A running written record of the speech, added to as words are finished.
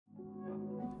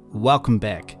Welcome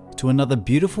back to another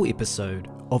beautiful episode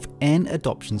of An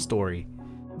Adoption Story.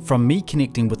 From me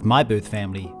connecting with my birth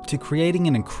family to creating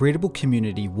an incredible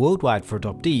community worldwide for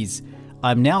adoptees,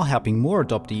 I'm now helping more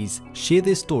adoptees share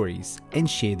their stories and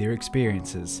share their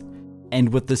experiences.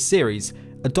 And with this series,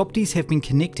 adoptees have been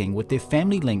connecting with their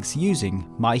family links using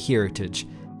MyHeritage,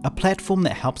 a platform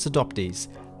that helps adoptees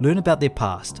learn about their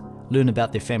past, learn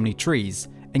about their family trees,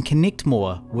 and connect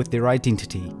more with their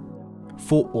identity.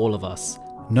 For all of us,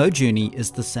 no journey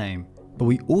is the same, but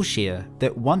we all share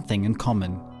that one thing in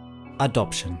common: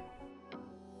 adoption.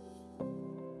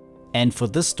 And for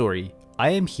this story, I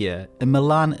am here in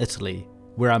Milan, Italy,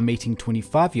 where I'm meeting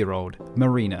 25-year-old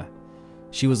Marina.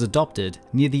 She was adopted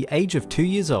near the age of 2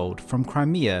 years old from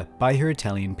Crimea by her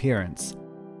Italian parents.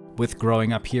 With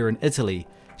growing up here in Italy,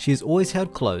 she has always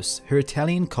held close her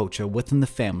Italian culture within the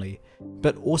family,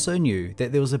 but also knew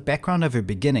that there was a background of her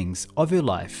beginnings of her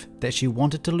life that she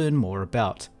wanted to learn more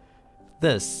about.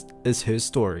 This is her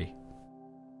story.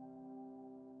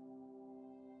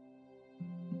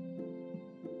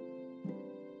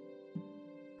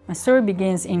 My story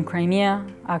begins in Crimea,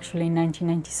 actually in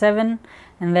 1997,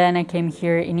 and then I came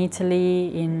here in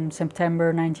Italy in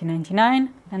September 1999,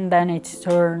 and then I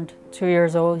turned 2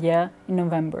 years old, in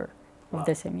November of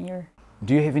the same year.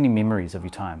 Do you have any memories of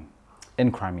your time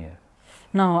in Crimea?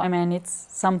 No, I mean, it's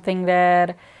something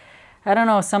that, I don't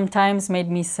know, sometimes made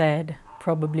me sad,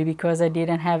 probably because I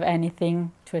didn't have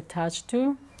anything to attach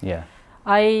to. Yeah.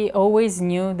 I always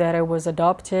knew that I was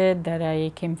adopted, that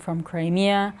I came from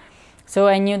Crimea, so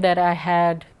I knew that I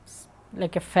had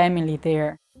like a family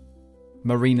there.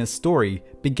 Marina's story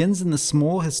begins in the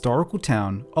small historical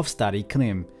town of Staryi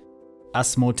Krym, a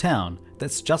small town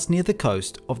that's just near the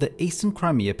coast of the eastern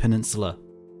Crimea Peninsula.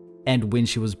 And when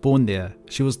she was born there,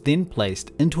 she was then placed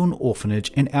into an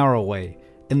orphanage an hour away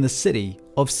in the city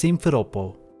of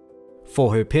Simferopol.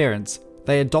 For her parents,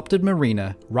 they adopted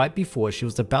Marina right before she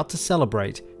was about to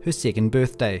celebrate her second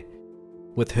birthday.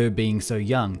 With her being so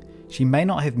young, she may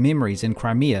not have memories in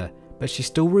Crimea, but she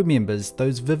still remembers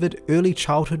those vivid early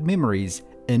childhood memories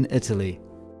in Italy.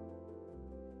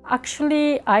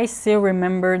 Actually, I still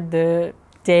remember the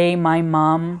day my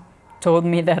mom told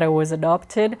me that I was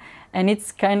adopted, and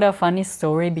it's kind of a funny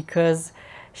story because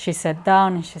she sat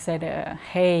down and she said,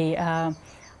 hey,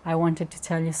 I wanted to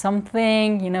tell you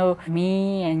something,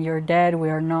 me and your dad, we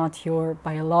are not your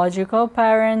biological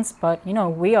parents, but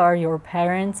we are your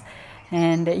parents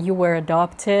and you were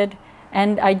adopted.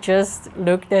 And I just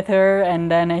looked at her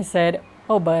and then I said,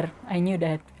 oh, but I knew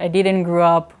that. I didn't grow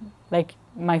up, like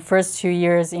my first 2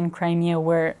 years in Crimea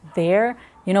were there.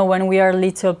 When we are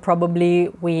little, probably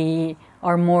we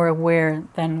are more aware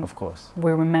than of course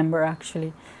we remember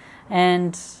actually.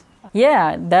 And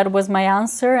yeah, that was my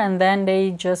answer. And then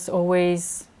they just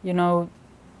always,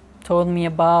 told me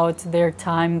about their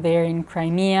time there in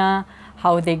Crimea,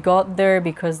 how they got there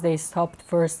because they stopped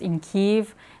first in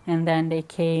Kiev and then they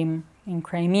came in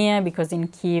Crimea because in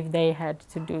Kiev they had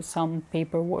to do some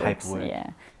paperwork. Yeah.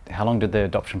 How long did the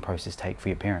adoption process take for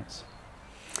your parents?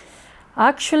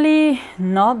 Actually,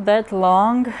 not that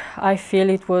long. I feel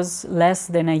it was less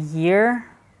than a year,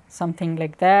 something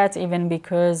like that, even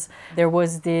because there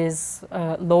was this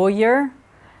lawyer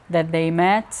that they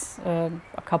met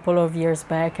a couple of years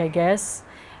back, I guess,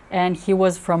 and he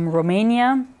was from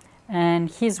Romania,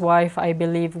 and his wife, I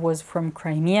believe, was from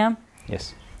Crimea.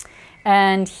 Yes.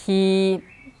 And he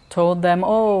told them,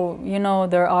 oh,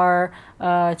 there are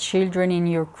children in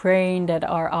Ukraine that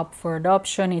are up for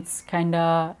adoption. It's kind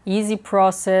of easy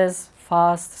process,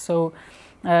 fast, so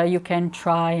you can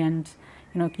try and,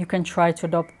 you can try to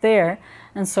adopt there.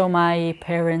 And so my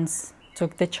parents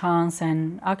took the chance,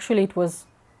 and actually it was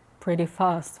pretty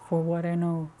fast for what I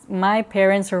know. My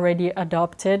parents already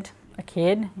adopted a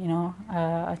kid,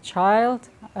 a child,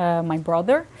 my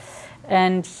brother,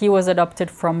 and he was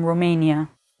adopted from Romania.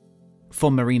 For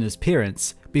Marina's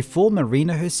parents, before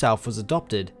Marina herself was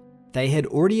adopted, they had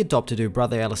already adopted her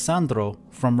brother Alessandro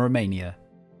from Romania.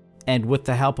 And with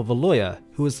the help of a lawyer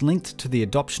who was linked to the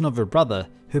adoption of her brother,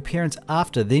 her parents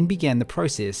after then began the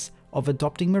process of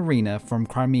adopting Marina from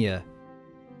Crimea.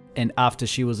 And after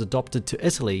she was adopted to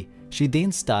Italy, she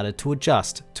then started to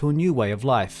adjust to a new way of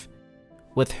life.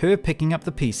 With her picking up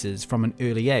the pieces from an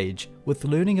early age, with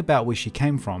learning about where she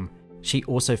came from, she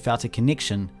also felt a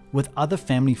connection with other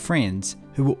family friends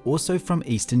who were also from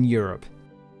Eastern Europe.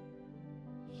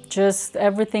 Just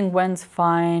everything went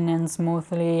fine and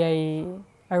smoothly.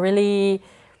 I really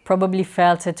probably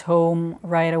felt at home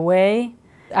right away.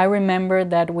 I remember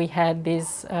that we had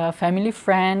this family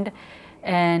friend,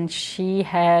 and she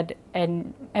had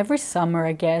every summer,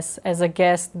 I guess, as a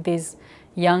guest, this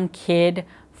young kid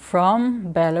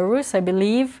from Belarus, I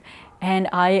believe. And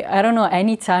I don't know,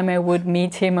 anytime I would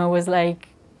meet him, I was like,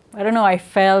 I don't know, I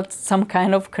felt some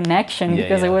kind of connection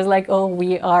because it was like, oh,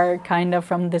 we are kind of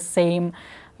from the same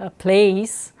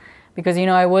place. Because, you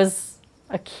know, I was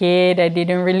a kid, I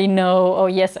didn't really know, oh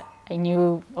yes, I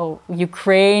knew, oh,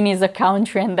 Ukraine is a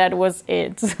country and that was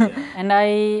it. And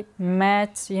I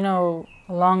met, you know,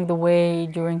 along the way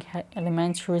during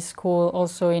elementary school,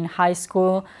 also in high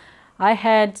school, I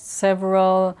had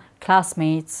several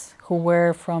classmates who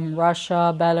were from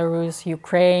Russia, Belarus,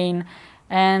 Ukraine,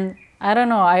 and I don't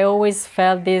know, I always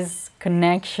felt this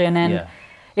connection. And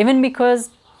even because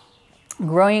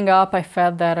growing up, I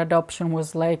felt that adoption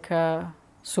was like a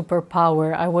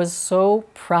superpower. I was so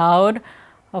proud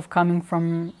of coming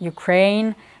from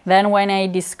Ukraine. Then when I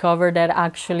discovered that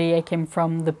actually I came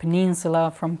from the peninsula,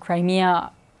 from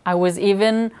Crimea, I was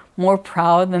even more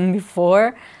proud than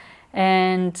before.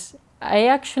 And I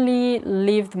actually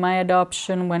lived my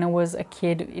adoption when I was a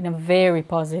kid in a very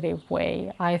positive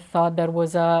way. I thought that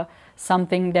was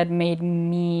something that made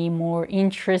me more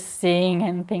interesting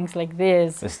and things like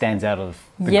this. It stands out of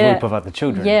the group of other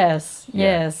children. Yes,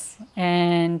 yes.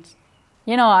 And,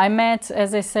 you know, I met,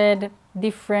 as I said,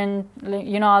 different,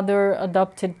 you know, other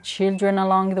adopted children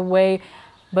along the way.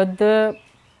 But the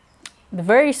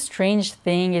very strange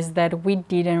thing is that we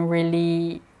didn't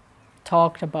really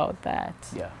talk about that.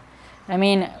 Yeah. I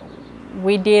mean,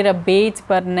 we did a bit,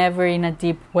 but never in a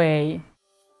deep way.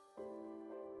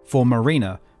 For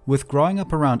Marina, with growing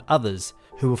up around others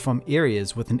who were from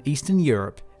areas within Eastern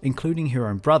Europe, including her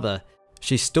own brother,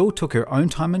 she still took her own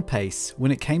time and pace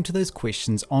when it came to those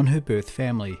questions on her birth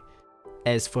family.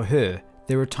 As for her,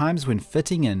 there were times when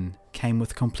fitting in came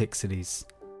with complexities.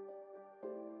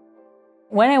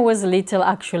 When I was little,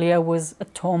 actually, I was a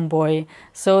tomboy,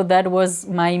 so that was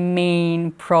my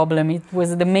main problem. It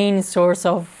was the main source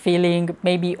of feeling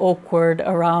maybe awkward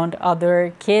around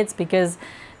other kids because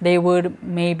they would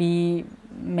maybe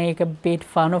make a bit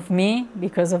fun of me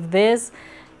because of this.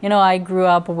 You know, I grew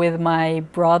up with my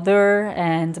brother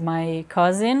and my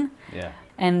cousin,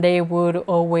 and they would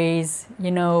always,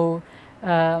 you know,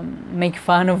 make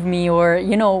fun of me, or,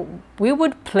 you know, we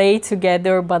would play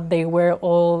together, but they were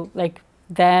all like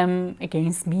them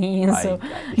against me, and so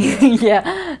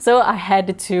so I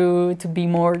had to be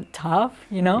more tough,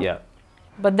 you know.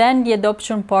 But then the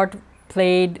adoption part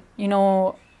played, you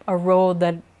know, a role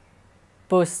that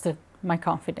boosted my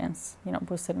confidence, you know,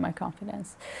 boosted my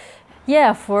confidence.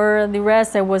 Yeah, for the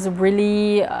rest, I was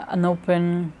really an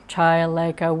open child.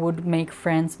 Like, I would make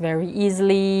friends very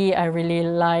easily. I really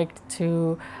liked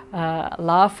to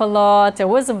laugh a lot. I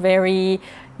was a very,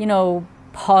 you know,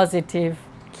 positive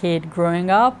kid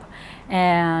growing up,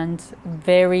 and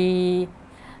very,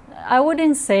 I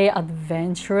wouldn't say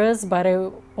adventurous, but I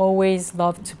always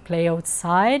loved to play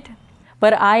outside.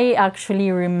 But I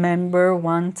actually remember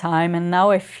one time, and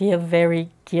now I feel very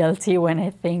guilty when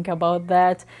I think about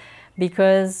that,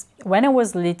 because when I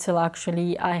was little,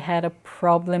 actually, I had a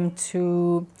problem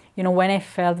to, you know, when I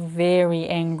felt very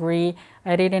angry,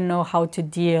 I didn't know how to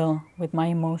deal with my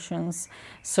emotions.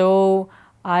 So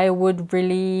I would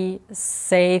really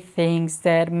say things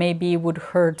that maybe would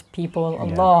hurt people a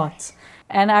lot.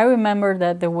 And I remember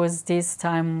that there was this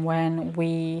time when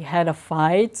we had a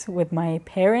fight with my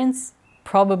parents.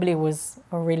 Probably was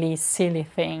a really silly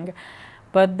thing.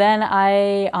 But then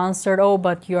I answered, oh,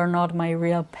 but you're not my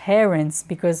real parents,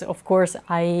 because of course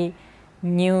I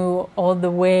knew all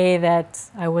the way that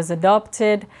I was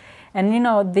adopted. And, you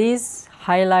know, this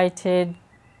highlighted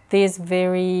this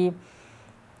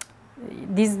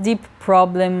deep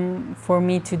problem for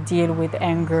me to deal with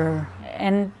anger.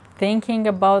 And thinking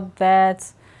about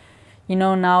that, you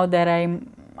know, now that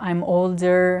I'm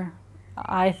older,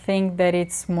 I think that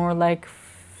it's more like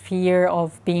fear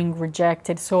of being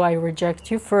rejected. So I reject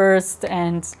you first,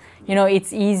 and, you know,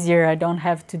 it's easier. I don't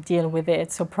have to deal with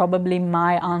it. So probably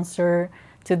my answer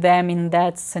to them in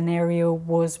that scenario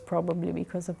was probably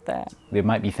because of that. There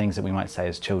might be things that we might say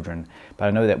as children, but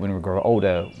I know that when we grow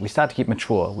older, we start to get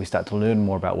mature, we start to learn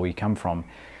more about where we come from.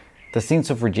 The sense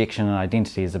of rejection and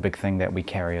identity is a big thing that we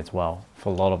carry as well, for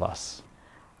a lot of us.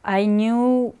 I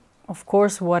knew, of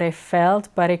course, what I felt,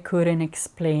 but I couldn't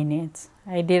explain it.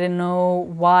 I didn't know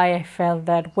why I felt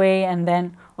that way, and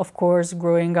then, of course,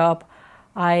 growing up,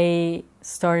 I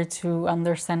started to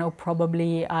understand, oh,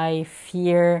 probably I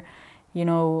fear, you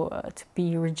know, to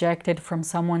be rejected from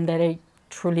someone that I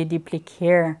truly deeply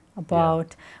care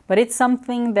about. But it's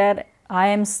something that I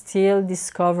am still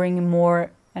discovering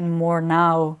more and more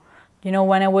now. you know,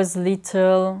 when I was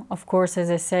little, of course,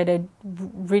 as I said, I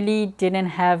really didn't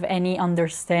have any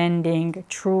understanding,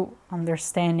 true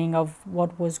understanding of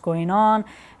what was going on.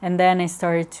 And then I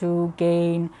started to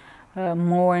gain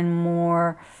more and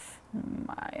more,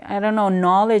 I don't know,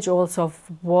 knowledge also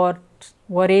of what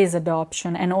is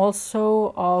adoption, and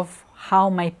also of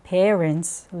how my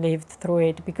parents lived through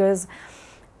it. Because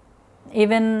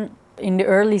even in the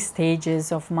early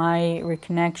stages of my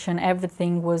reconnection,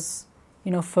 everything was,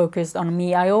 you know, focused on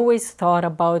me. I always thought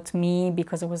about me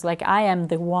because it was like, I am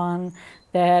the one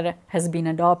that has been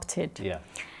adopted. Yeah.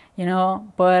 You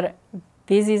know, but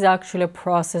this is actually a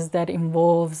process that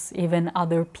involves even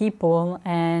other people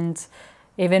and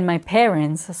even my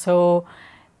parents. So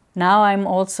now I'm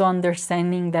also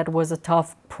understanding that was a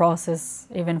tough process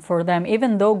even for them.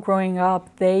 Even though growing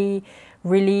up, they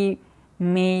really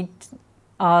made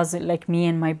us, like me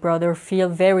and my brother, feel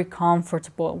very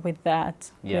comfortable with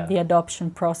that, with the adoption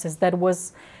process. That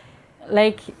was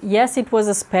like, yes, it was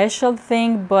a special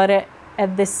thing, but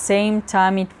at the same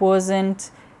time, it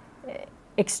wasn't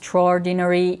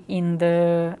extraordinary in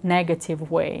the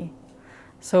negative way.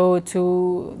 So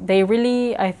they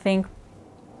really, I think,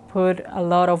 put a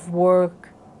lot of work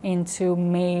into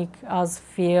make us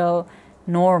feel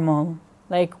normal.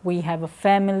 Like we have a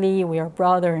family, we are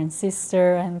brother and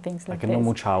sister and things like a this.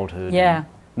 normal childhood. Yeah.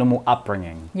 Normal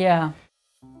upbringing. Yeah.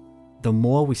 The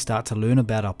more we start to learn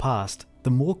about our past, the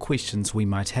more questions we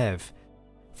might have.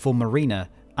 For Marina,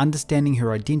 understanding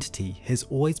her identity has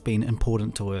always been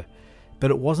important to her, but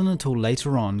it wasn't until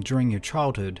later on during her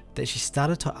childhood that she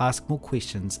started to ask more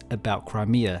questions about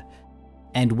Crimea.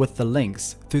 And with the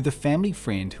links through the family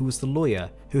friend who was the lawyer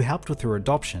who helped with her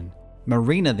adoption,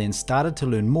 Marina then started to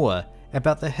learn more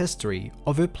about the history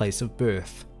of her place of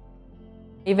birth.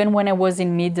 Even when I was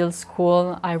in middle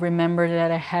school, I remember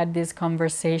that I had this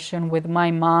conversation with my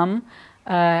mom,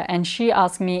 and she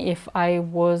asked me if I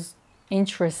was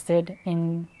interested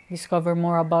in discover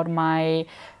more about my,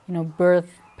 you know,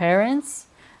 birth parents.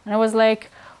 And I was like,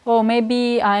 oh,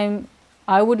 maybe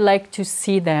I would like to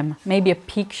see them, maybe a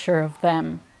picture of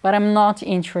them, but I'm not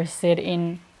interested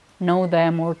in know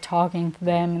them or talking to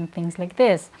them and things like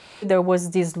this. There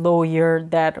was this lawyer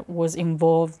that was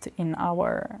involved in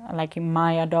in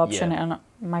my adoption and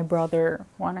my brother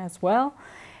one as well.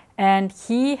 And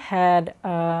he had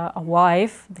a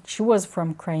wife that she was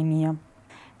from Crimea.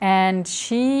 And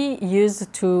she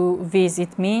used to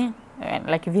visit me,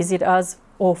 like visit us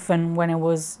often when I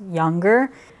was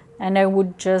younger. And I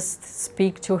would just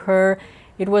speak to her.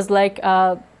 It was like,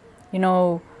 you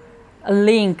know, a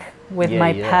link with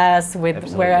my past, with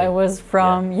absolutely. Where I was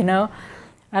from, you know.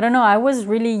 I don't know, I was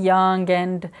really young,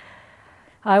 and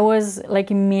I was like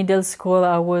in middle school,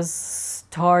 I was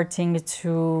starting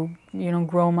to, you know,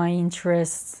 grow my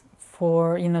interests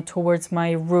for, you know, towards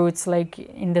my roots, like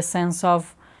in the sense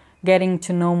of getting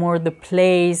to know more the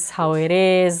place, how it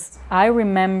is. I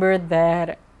remember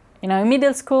that, you know, in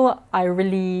middle school, I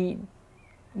really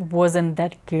wasn't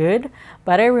that good,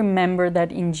 but I remember that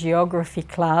in geography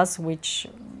class, which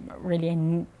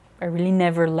I really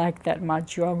never liked that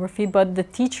much geography, but the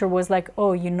teacher was like,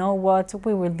 oh, you know what,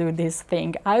 we will do this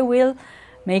thing. I will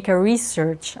make a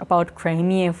research about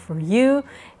Crimea for you,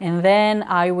 and then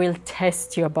I will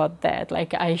test you about that.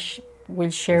 Like I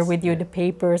will share with you the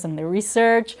papers and the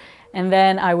research, and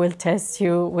then I will test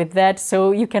you with that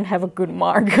so you can have a good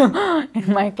mark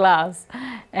in my class.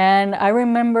 And I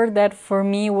remember that for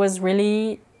me was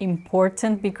really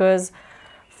important because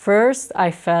first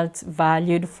I felt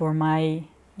valued for my,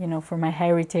 you know, for my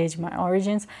heritage, my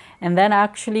origins. And then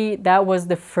actually that was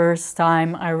the first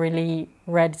time I really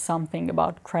read something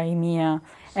about Crimea.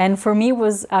 And for me it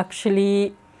was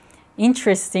actually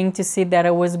interesting to see that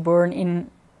I was born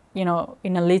in, you know,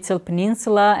 in a little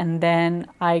peninsula, and then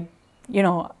you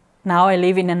know, now I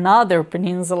live in another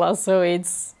peninsula. So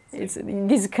it's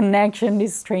this connection,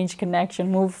 this strange connection,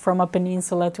 moved from a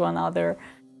peninsula to another.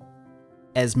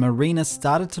 As Marina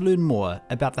started to learn more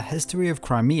about the history of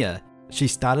Crimea, she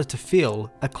started to feel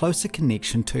a closer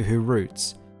connection to her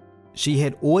roots. She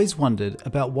had always wondered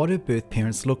about what her birth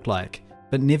parents looked like,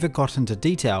 but never got into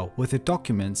detail with her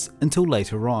documents until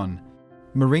later on.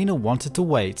 Marina wanted to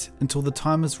wait until the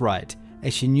time was right,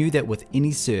 as she knew that with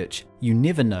any search, you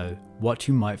never know what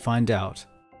you might find out.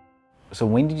 So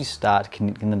when did you start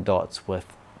connecting the dots with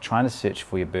trying to search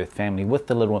for your birth family with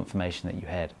the little information that you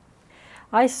had?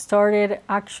 I started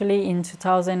actually in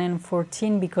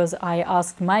 2014 because I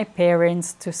asked my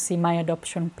parents to see my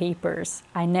adoption papers.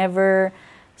 I never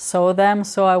saw them,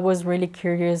 so I was really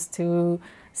curious to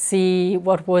see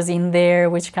what was in there,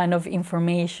 which kind of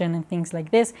information and things like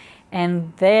this.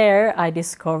 And there I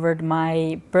discovered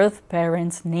my birth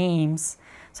parents' names.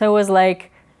 So I was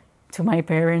like to my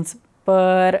parents,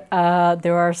 but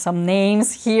there are some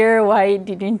names here. Why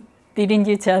didn't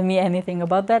you tell me anything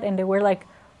about that? And they were like,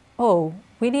 oh,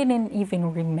 we didn't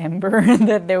even remember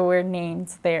that there were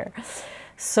names there.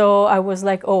 So I was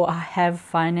like, oh, I have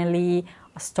finally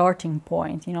a starting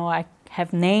point. You know, I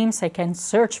have names, I can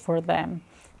search for them.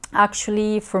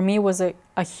 Actually, for me, it was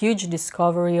a huge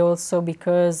discovery also,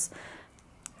 because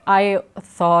I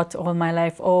thought all my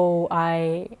life, oh,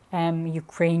 I am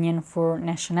Ukrainian for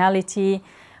nationality.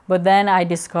 But then I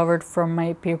discovered from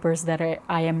my papers that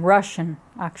I am Russian,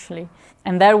 actually.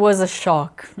 And that was a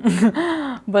shock.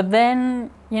 But then,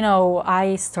 you know,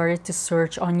 I started to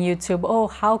search on YouTube, oh,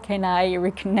 how can I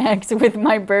reconnect with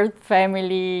my birth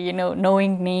family, you know,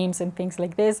 knowing names and things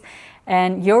like this.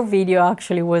 And your video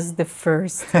actually was the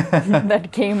first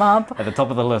that came up. At the top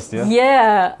of the list, yeah?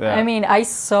 Yeah. Yeah. I mean, I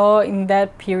saw in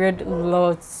that period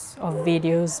lots of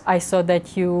videos. I saw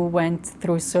that you went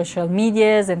through social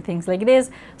medias and things like this.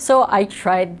 So I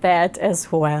tried that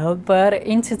as well. But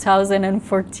in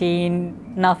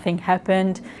 2014, nothing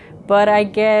happened. But I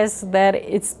guess that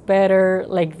it's better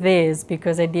like this,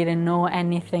 because I didn't know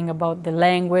anything about the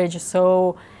language.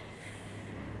 So,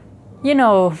 you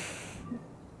know,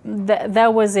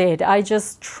 that was it. I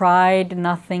just tried,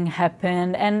 nothing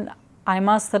happened. And I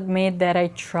must admit that I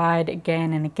tried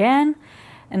again and again.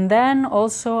 And then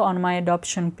also on my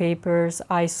adoption papers,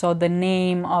 I saw the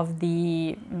name of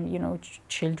the, you know,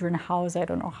 children house. I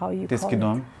don't know how you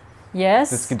call it.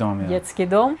 Yes. Детский дом, yeah. Детский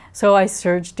дом. So I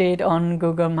searched it on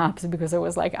Google Maps because I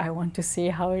was like, I want to see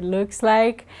how it looks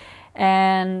like.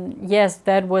 And yes,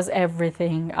 that was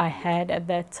everything I had at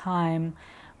that time.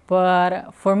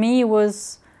 But for me, it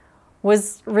was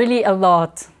really a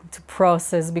lot to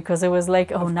process, because it was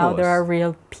like, oh, now there are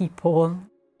real people.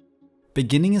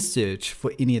 Beginning a search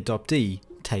for any adoptee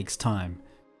takes time.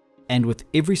 And with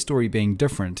every story being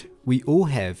different, we all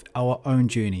have our own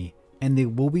journey, and there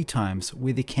will be times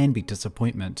where there can be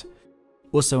disappointment.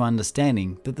 Also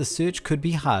understanding that the search could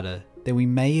be harder than we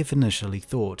may have initially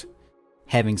thought.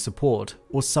 Having support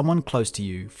or someone close to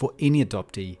you for any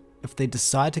adoptee if they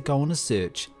decide to go on a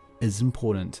search is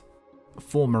important.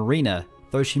 For Marina,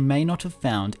 though she may not have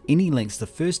found any links the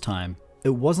first time, it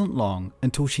wasn't long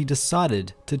until she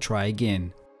decided to try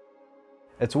again.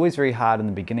 It's always very hard in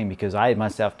the beginning, because I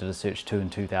myself did a search too in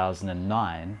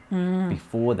 2009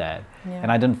 before that,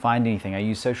 and I didn't find anything. I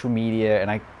used social media and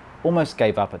I almost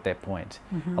gave up at that point.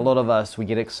 A lot of us, we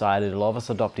get excited, a lot of us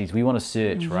adoptees, we want to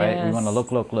search, right? Yes. We want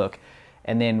to look,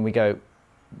 and then we go,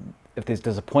 if there's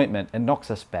disappointment, it knocks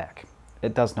us back.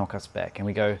 It does knock us back, and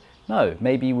we go, no,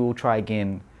 maybe we'll try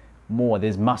again more.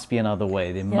 There must be another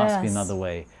way. There must be another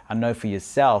way. I know for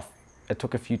yourself, it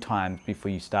took a few times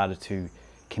before you started to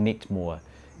connect more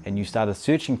and you started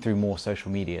searching through more social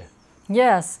media.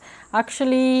 Yes,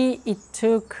 actually it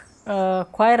took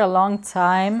quite a long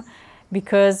time,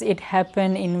 because it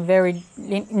happened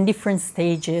in different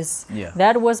stages. Yeah.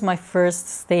 That was my first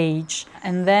stage.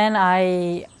 And then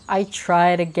I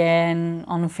tried again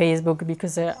on Facebook,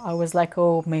 because I was like,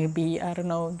 oh, maybe, I don't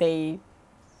know,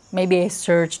 maybe I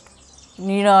searched,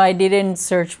 you know, I didn't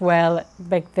search well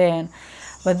back then.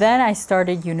 But then I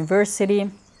started university,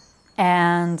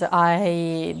 and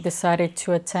I decided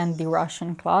to attend the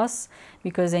Russian class,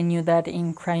 because I knew that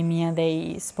in Crimea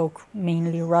they spoke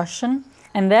mainly Russian.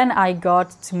 And then I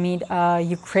got to meet a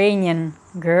Ukrainian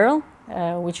girl,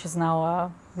 which is now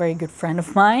a very good friend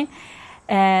of mine.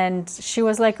 And she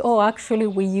was like, oh, actually,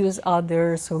 we use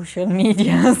other social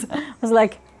medias. I was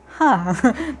like, huh,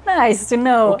 nice to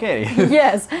know. Okay.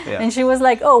 Yes. Yeah. And she was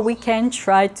like, oh, we can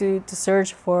try to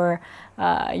search for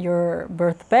your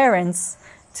birth parents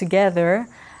together.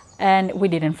 And we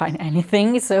didn't find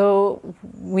anything. So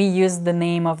we used the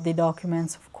name of the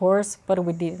documents, of course, but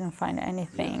we didn't find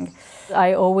anything.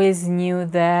 I always knew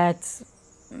that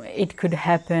it could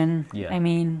happen. Yeah. I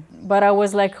mean, but I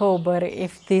was like, oh, but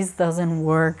if this doesn't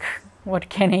work, what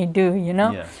can I do, you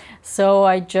know? Yeah. So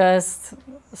I just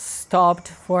stopped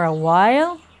for a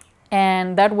while,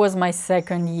 and that was my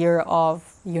second year of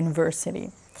university.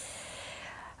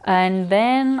 And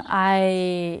then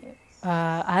I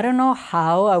don't know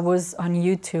how, I was on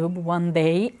YouTube one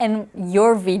day and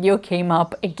your video came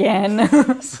up again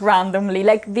randomly.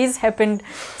 Like this happened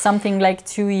something like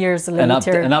 2 years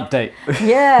later. An update.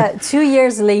 Yeah, 2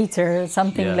 years later,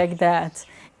 something Yeah. like that.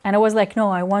 And I was like, no,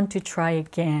 I want to try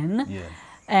again. Yeah.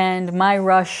 And my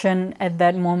Russian at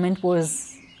that moment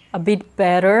was a bit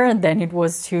better than it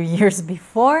was 2 years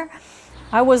before.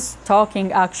 I was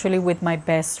talking actually with my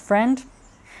best friend.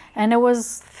 And I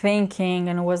was thinking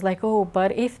and was like, oh,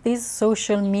 but if this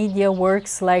social media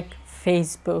works like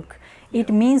Facebook, it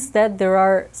means that there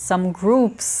are some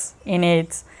groups in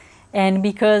it. And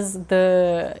because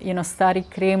the, Staryi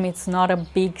Krym, it's not a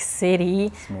big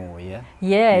city. Small, yeah?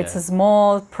 Yeah, it's a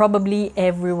small, probably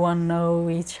everyone know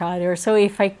each other. So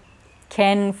if I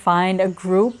can find a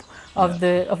group of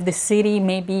the city,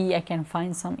 maybe I can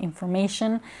find some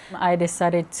information. I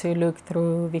decided to look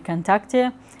through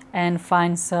VKontakte and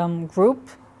find some group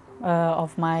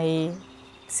of my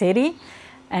city,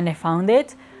 and I found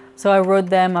it. So I wrote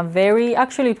them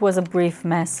actually it was a brief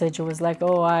message. It was like,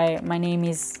 oh, my name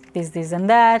is this and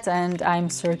that, and I'm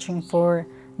searching for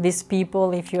these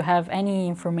people. If you have any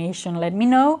information, let me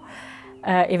know.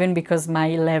 Even because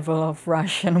my level of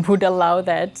Russian would allow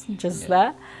that,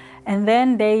 that. And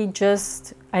then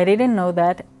I didn't know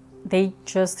that, they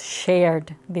just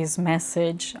shared this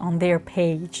message on their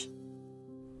page.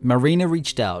 Marina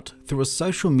reached out through a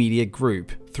social media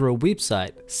group through a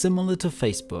website similar to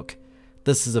Facebook.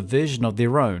 This is a version of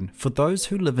their own for those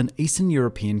who live in Eastern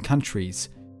European countries.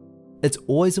 It's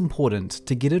always important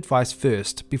to get advice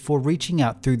first before reaching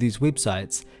out through these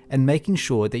websites and making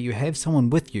sure that you have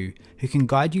someone with you who can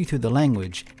guide you through the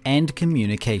language and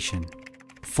communication.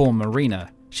 For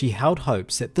Marina, she held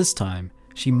hopes that this time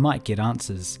she might get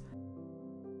answers.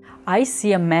 I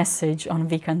see a message on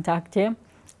VKontakte.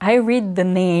 I read the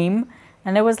name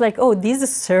and I was like, oh,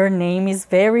 this surname is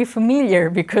very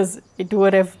familiar because it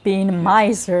would have been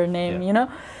my surname, I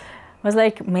was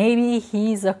like, maybe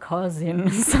he's a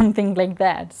cousin, something like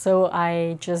that. So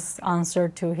I just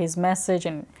answered to his message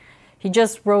and he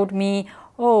just wrote me,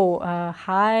 oh,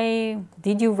 hi,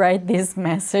 did you write this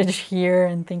message here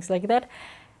and things like that.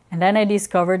 And then I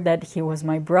discovered that he was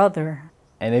my brother.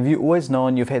 And have you always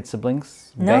known you've had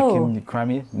siblings back in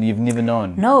Crimea? You've never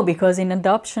known? No, because in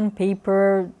adoption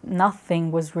paper,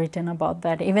 nothing was written about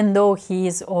that. Even though he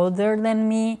is older than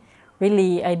me,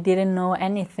 really, I didn't know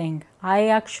anything. I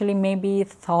actually maybe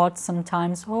thought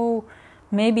sometimes, oh,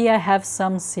 maybe I have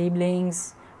some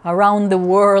siblings around the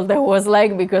world. I was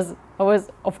like, because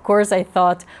of course, I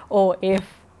thought, oh,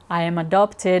 if I am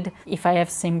adopted, if I have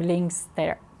siblings,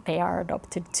 they are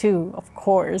adopted too, of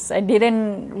course. I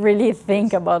didn't really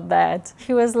think about that.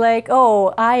 He was like,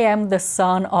 oh, I am the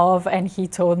son of, and he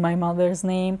told my mother's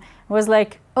name. I was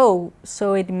like, oh,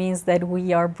 so it means that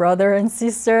we are brother and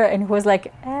sister? And he was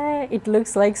like, it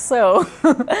looks like so.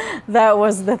 That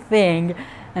was the thing.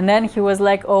 And then he was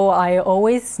like, oh, I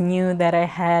always knew that I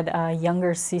had a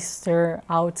younger sister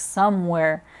out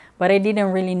somewhere, but I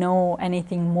didn't really know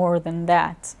anything more than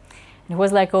that. It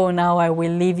was like, oh, now I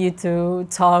will leave you to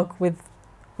talk with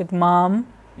mom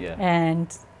and,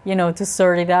 to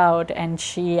sort it out. And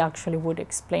she actually would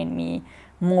explain me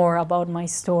more about my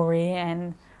story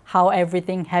and how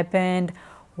everything happened,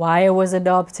 why I was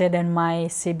adopted and my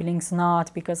siblings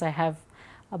not, because I have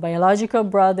a biological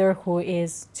brother who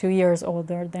is 2 years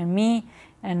older than me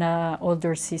and an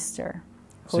older sister.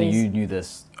 So you knew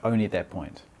this only at that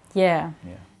point? Yeah.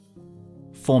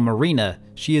 For Marina,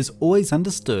 she has always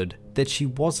understood that she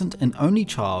wasn't an only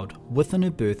child within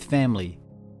her birth family.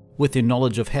 With her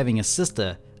knowledge of having a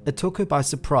sister, it took her by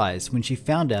surprise when she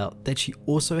found out that she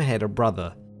also had a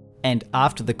brother. And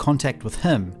after the contact with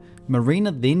him,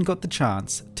 Marina then got the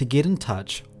chance to get in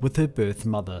touch with her birth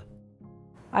mother.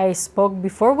 I spoke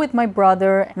before with my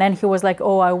brother, and then he was like,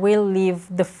 oh, I will leave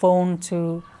the phone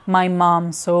to my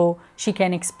mom so she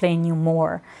can explain you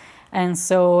more. And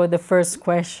so the first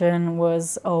question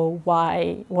was, oh,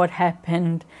 why? What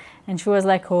happened? And she was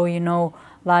like, oh,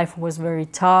 life was very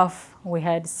tough. We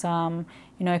had some,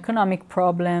 economic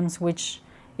problems, which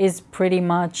is pretty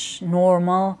much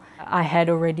normal. I had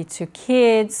already 2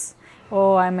 kids.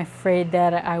 Oh, I'm afraid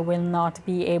that I will not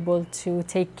be able to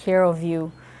take care of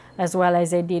you as well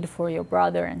as I did for your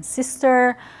brother and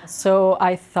sister. So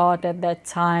I thought at that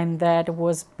time that it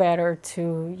was better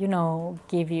to,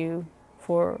 give you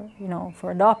for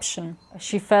adoption.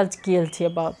 She felt guilty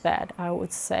about that, I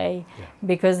would say,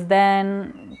 because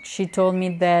then she told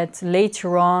me that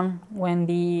later on, when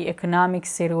the economic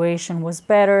situation was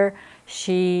better,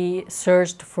 she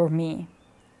searched for me,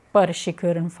 but she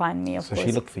couldn't find me, of course. So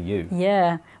she looked for you?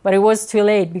 Yeah, but it was too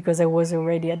late because I was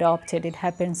already adopted. It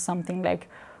happened something like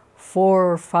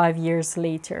 4 or 5 years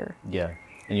later. Yeah,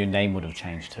 and your name would have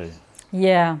changed too.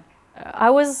 Yeah. I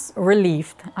was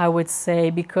relieved, I would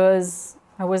say, because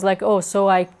I was like, oh,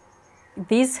 so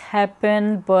this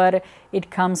happened, but it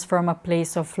comes from a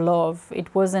place of love.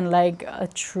 It wasn't like a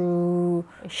true...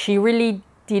 She really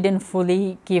didn't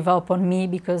fully give up on me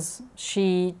because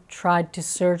she tried to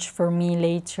search for me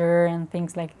later and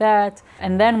things like that.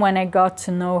 And then when I got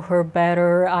to know her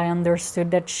better, I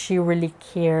understood that she really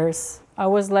cares. I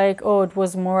was like, oh, it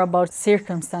was more about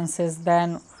circumstances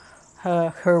than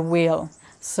her will.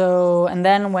 So, and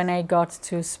then when I got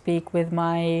to speak with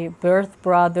my birth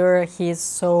brother, he's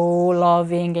so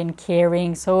loving and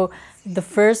caring. So the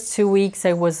first 2 weeks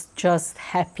I was just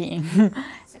happy.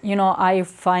 You know, I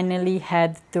finally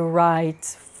had the right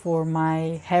for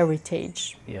my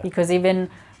heritage. Yeah. Because even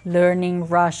learning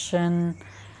Russian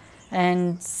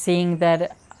and seeing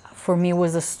that for me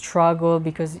was a struggle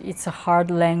because it's a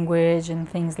hard language and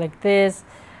things like this,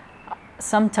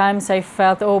 sometimes I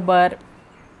felt, oh, but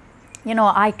you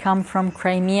know, I come from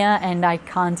Crimea and I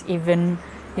can't even,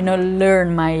 you know,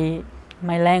 learn my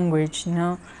language, you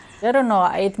know. I don't know,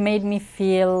 it made me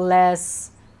feel less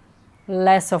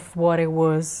of what it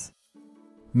was.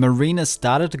 Marina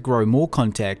started to grow more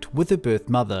contact with her birth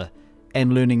mother,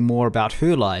 and learning more about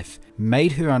her life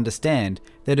made her understand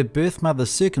that her birth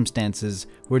mother's circumstances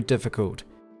were difficult,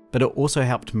 but it also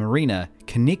helped Marina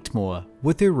connect more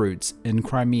with her roots in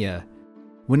Crimea.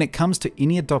 When it comes to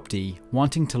any adoptee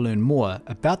wanting to learn more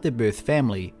about their birth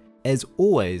family, as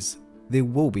always, there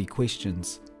will be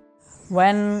questions.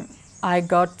 When I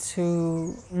got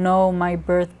to know my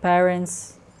birth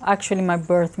parents, actually my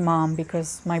birth mom,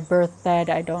 because my birth dad,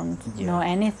 I don't know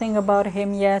anything about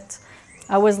him yet,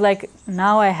 I was like,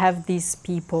 now I have these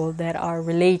people that are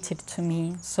related to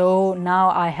me, so now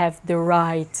I have the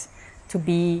right to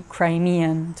be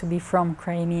Crimean, to be from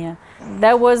Crimea.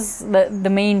 That was the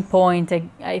main point,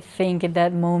 I think, at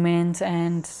that moment,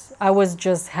 and I was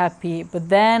just happy. But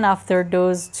then after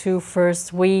those 2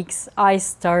 first weeks, I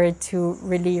started to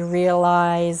really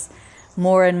realize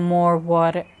more and more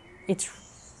what it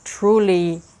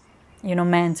truly, you know,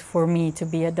 meant for me to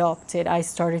be adopted. I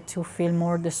started to feel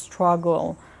more the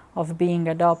struggle of being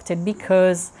adopted,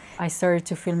 because I started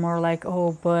to feel more like,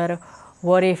 oh, but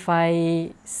what if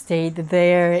I stayed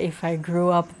there, if I grew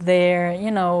up there, you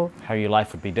know. How your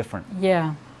life would be different.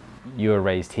 Yeah. You were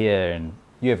raised here and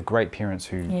you have great parents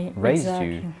who raised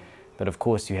you, but of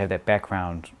course you have that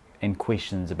background and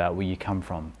questions about where you come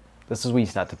from. This is where you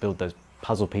start to build those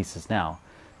puzzle pieces now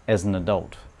as an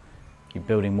adult. You're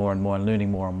building more and more and learning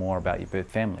more and more about your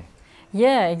birth family.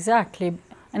 Yeah, exactly.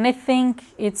 And I think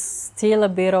it's still a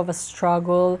bit of a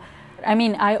struggle. I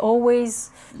mean, I always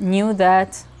knew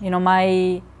that, you know,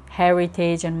 my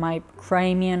heritage and my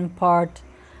Crimean part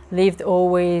lived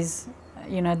always,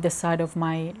 you know, at the side of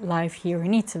my life here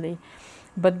in Italy.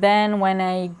 But then when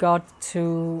I got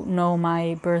to know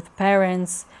my birth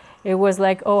parents, it was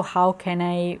like, oh, how can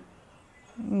I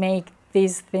make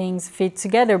these things fit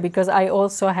together? Because I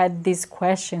also had these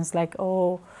questions like,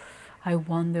 oh, I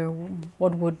wonder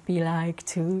what would be like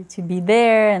to be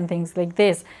there and things like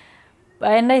this.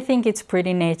 And I think it's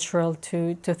pretty natural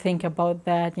to think about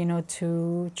that, you know,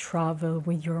 to travel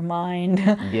with your mind.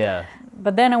 Yeah.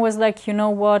 But then I was like, you know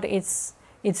what, it's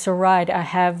all right. I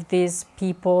have these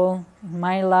people in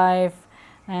my life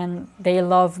and they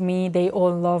love me, they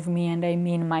all love me, and I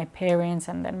mean my parents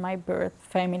and then my birth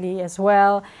family as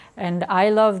well. And I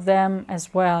love them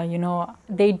as well, you know.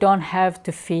 They don't have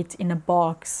to fit in a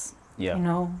box, you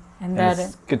know. And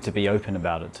it's good to be open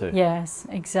about it too. Yes,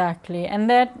 exactly. And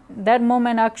that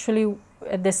moment actually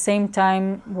at the same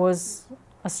time was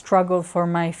a struggle for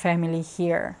my family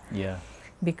here. Yeah.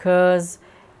 Because,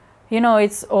 you know,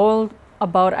 it's all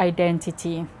about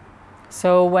identity.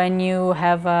 So when you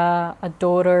have a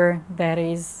daughter that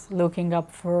is looking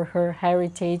up for her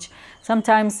heritage,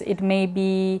 sometimes it may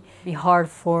be hard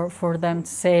for them to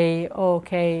say, oh,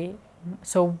 okay,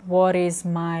 so what is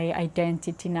my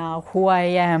identity now, who I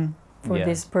am for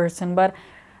this person? But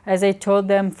as I told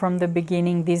them from the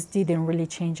beginning, this didn't really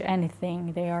change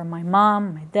anything. They are my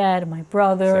mom, my dad, my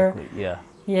brother. Exactly, yeah.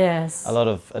 Yes. A lot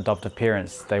of adoptive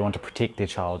parents, they want to protect their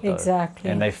child though. Exactly.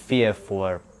 And they fear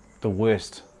for the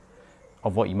worst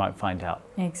of what you might find out.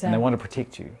 Exactly. And they want to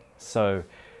protect you. So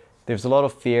there's a lot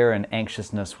of fear and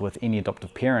anxiousness with any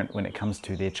adoptive parent when it comes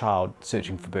to their child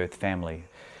searching for birth family.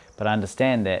 But I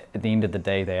understand that at the end of the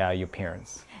day, they are your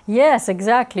parents. Yes,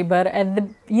 exactly. But at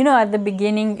the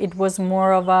beginning, it was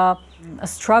more of a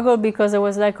struggle, because I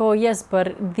was like, oh yes,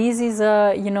 but this is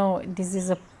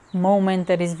a moment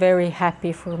that is very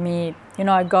happy for me. You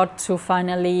know, I got to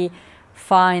finally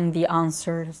find the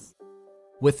answers.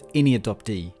 With any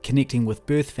adoptee connecting with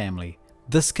birth family,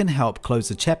 this can help close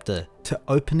a chapter to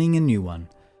opening a new one.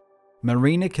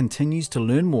 Marina continues to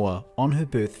learn more on her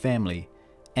birth family,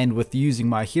 and with using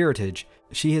My Heritage,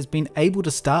 she has been able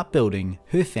to start building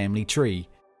her family tree.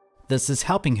 This is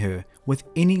helping her with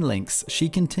any links she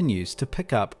continues to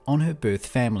pick up on her birth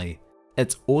family.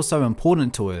 It's also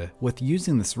important to her with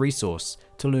using this resource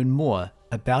to learn more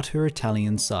about her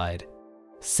Italian side.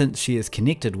 Since she is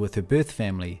connected with her birth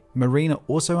family, Marina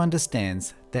also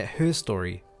understands that her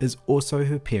story is also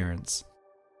her parents'.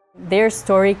 Their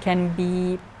story can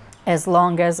be as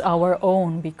long as our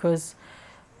own, because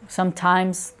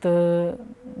sometimes the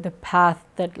path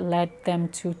that led them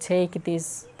to take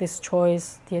this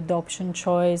choice, the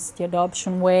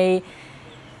adoption way,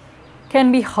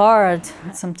 can be hard.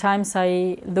 Sometimes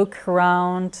I look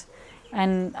around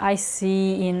and I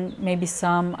see in maybe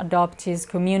some adoptees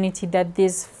community that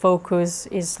this focus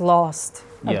is lost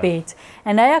a bit.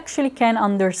 And I actually can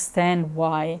understand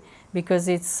why, because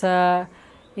it's a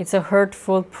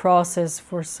hurtful process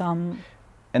for some.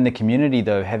 In the community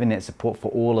though, having that support for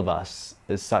all of us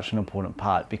is such an important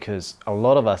part, because a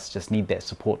lot of us just need that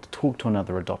support to talk to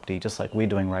another adoptee, just like we're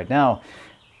doing right now.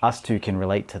 Us two can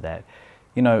relate to that.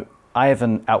 You know, I have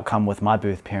an outcome with my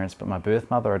birth parents, but my birth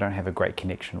mother I don't have a great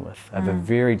connection with. I have a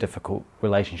very difficult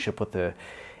relationship with her,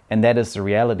 and that is the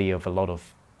reality of a lot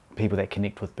of people that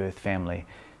connect with birth family.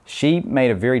 She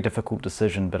made a very difficult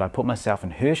decision, but I put myself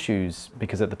in her shoes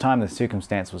because at the time the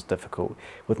circumstance was difficult.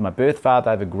 With my birth father,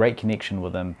 I have a great connection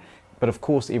with him, but of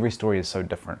course every story is so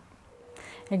different.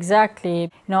 Exactly.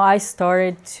 You know, I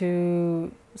started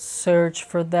to search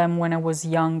for them when I was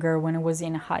younger, when I was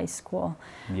in high school.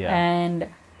 Yeah. And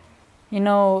you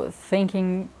know,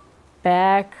 thinking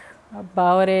back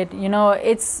about it, you know,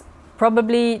 it's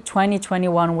probably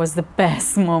 2021 was the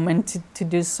best moment to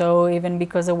do so, even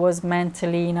because I was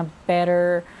mentally in a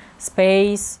better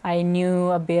space. I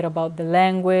knew a bit about the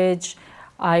language.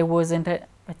 I wasn't a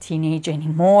teenager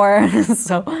anymore.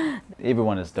 So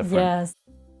everyone is different. Yes.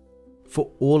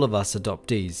 For all of us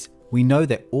adoptees, we know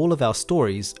that all of our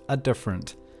stories are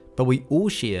different, but we all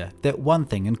share that one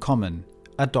thing in common: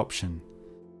 adoption.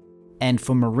 And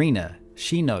for Marina,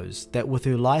 she knows that with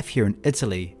her life here in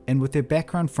Italy and with her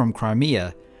background from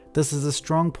Crimea, this is a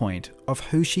strong point of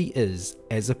who she is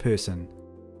as a person.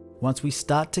 Once we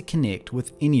start to connect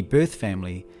with any birth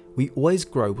family, we always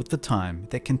grow with the time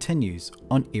that continues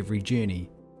on every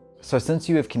journey. So since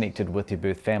you have connected with your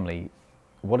birth family,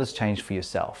 what has changed for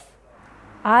yourself?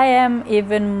 I am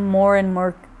even more and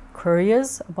more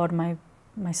curious about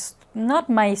not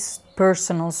my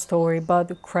personal story, but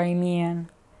the Crimean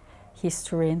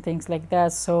history and things like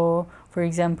that. So, for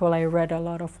example, I read a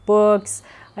lot of books.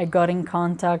 I got in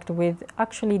contact with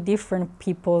actually different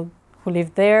people who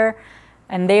live there,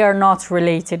 and they are not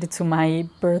related to my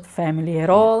birth family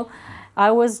at all. I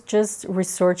was just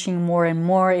researching more and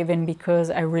more, even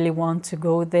because I really want to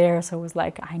go there. So I was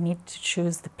like, I need to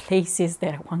choose the places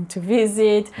that I want to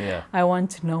visit. Yeah. I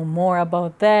want to know more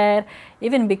about that,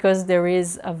 even because there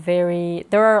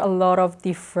are a lot of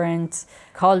different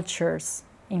cultures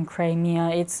in Crimea.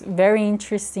 It's very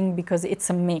interesting because it's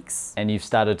a mix. And you've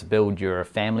started to build your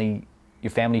family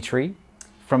tree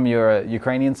from your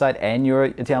Ukrainian side and your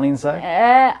Italian side?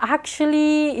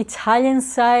 Actually, Italian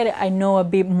side I know a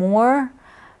bit more,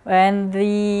 and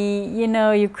the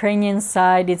Ukrainian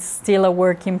side it's still a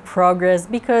work in progress,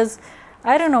 because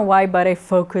I don't know why, but I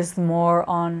focused more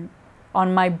on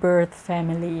my birth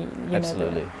family.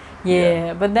 Absolutely.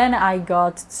 Yeah, but then I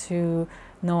got to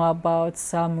know about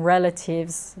some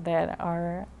relatives that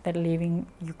live in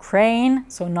Ukraine,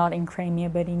 so not in Crimea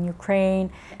but in Ukraine.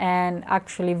 And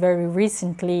actually very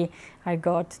recently I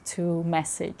got to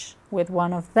message with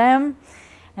one of them,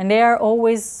 and they are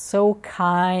always so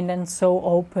kind and so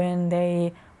open.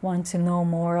 They want to know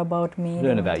more about me.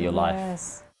 Learn about your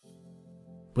life.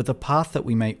 With the path that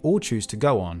we may all choose to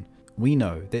go on, we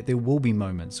know that there will be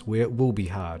moments where it will be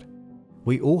hard.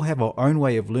 We all have our own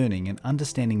way of learning and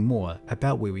understanding more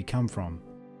about where we come from.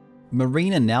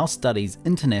 Marina now studies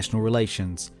international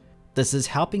relations. This is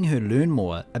helping her learn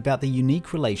more about the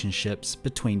unique relationships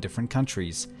between different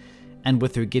countries. And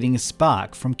with her getting a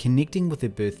spark from connecting with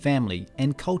her birth family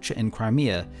and culture in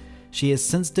Crimea, she has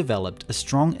since developed a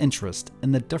strong interest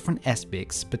in the different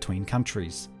aspects between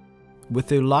countries. With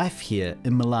her life here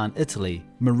in Milan, Italy,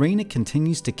 Marina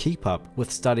continues to keep up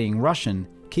with studying Russian,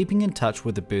 keeping in touch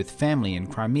with the birth family in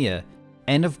Crimea,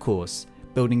 and of course,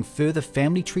 building further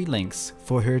family tree links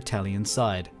for her Italian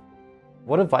side.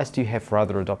 What advice do you have for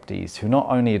other adoptees who not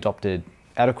only adopted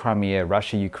out of Crimea,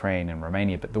 Russia, Ukraine and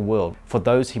Romania, but the world, for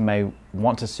those who may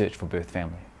want to search for birth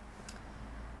family?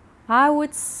 I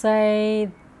would say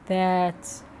that,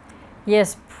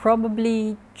 yes,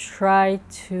 probably try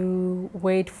to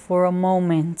wait for a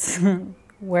moment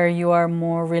where you are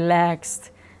more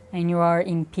relaxed and you are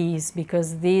in peace,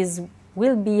 because this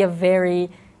will be a very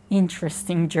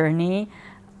interesting journey.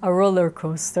 a roller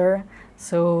coaster.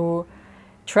 So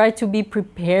try to be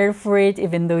prepared for it,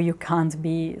 even though you can't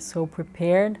be so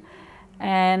prepared.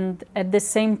 And at the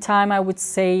same time, I would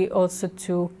say also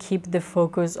to keep the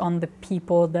focus on the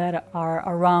people that are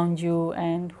around you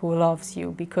and who loves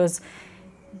you, because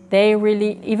they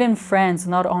really, even friends,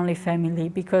 not only family,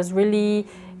 because really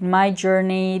in my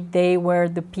journey, they were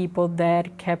the people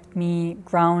that kept me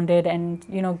grounded and,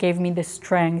 you know, gave me the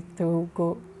strength to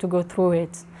go through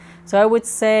it. So I would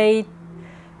say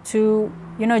to,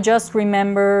 you know, just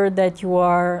remember that you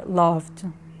are loved,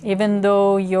 even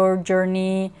though your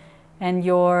journey and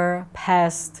your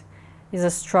past is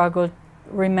a struggle.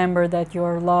 Remember that you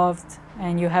are loved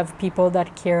and you have people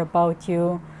that care about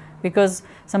you, because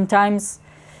sometimes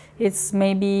it's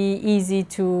maybe easy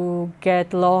to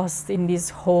get lost in this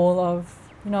hole of,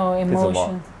 you know,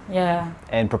 emotion. Yeah.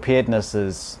 And preparedness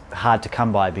is hard to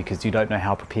come by because you don't know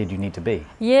how prepared you need to be.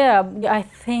 Yeah, I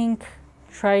think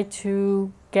try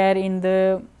to get in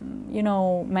the, you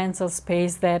know, mental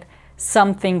space that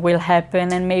something will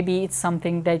happen, and maybe it's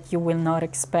something that you will not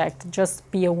expect. Just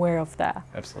be aware of that.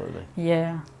 Absolutely.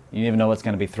 Yeah. You never know what's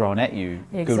going to be thrown at you,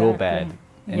 Exactly. good or bad.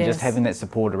 And Yes. just having that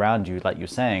support around you, like you're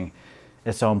saying,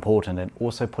 is so important. And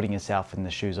also putting yourself in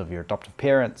the shoes of your adoptive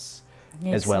parents,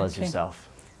 as well as Exactly. yourself.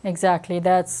 Exactly,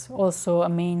 that's also a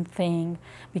main thing,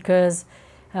 because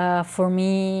for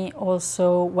me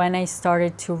also, when I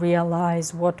started to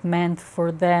realize what meant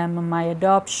for them my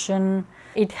adoption,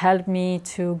 it helped me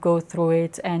to go through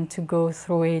it, and to go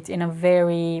through it in a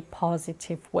very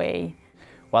positive way.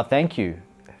 Well, thank you.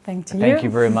 Thank you. Thank you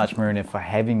very much, Marina, for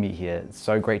having me here. It's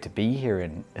so great to be here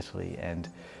in Italy, and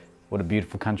what a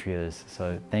beautiful country it is.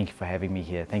 So thank you for having me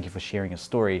here. Thank you for sharing your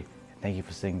story. Thank you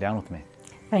for sitting down with me.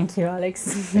 Thank you, Alex.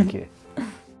 Thank you.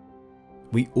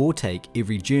 We all take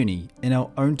every journey in our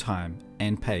own time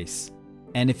and pace.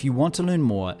 And if you want to learn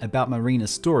more about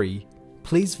Marina's story,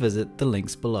 please visit the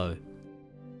links below.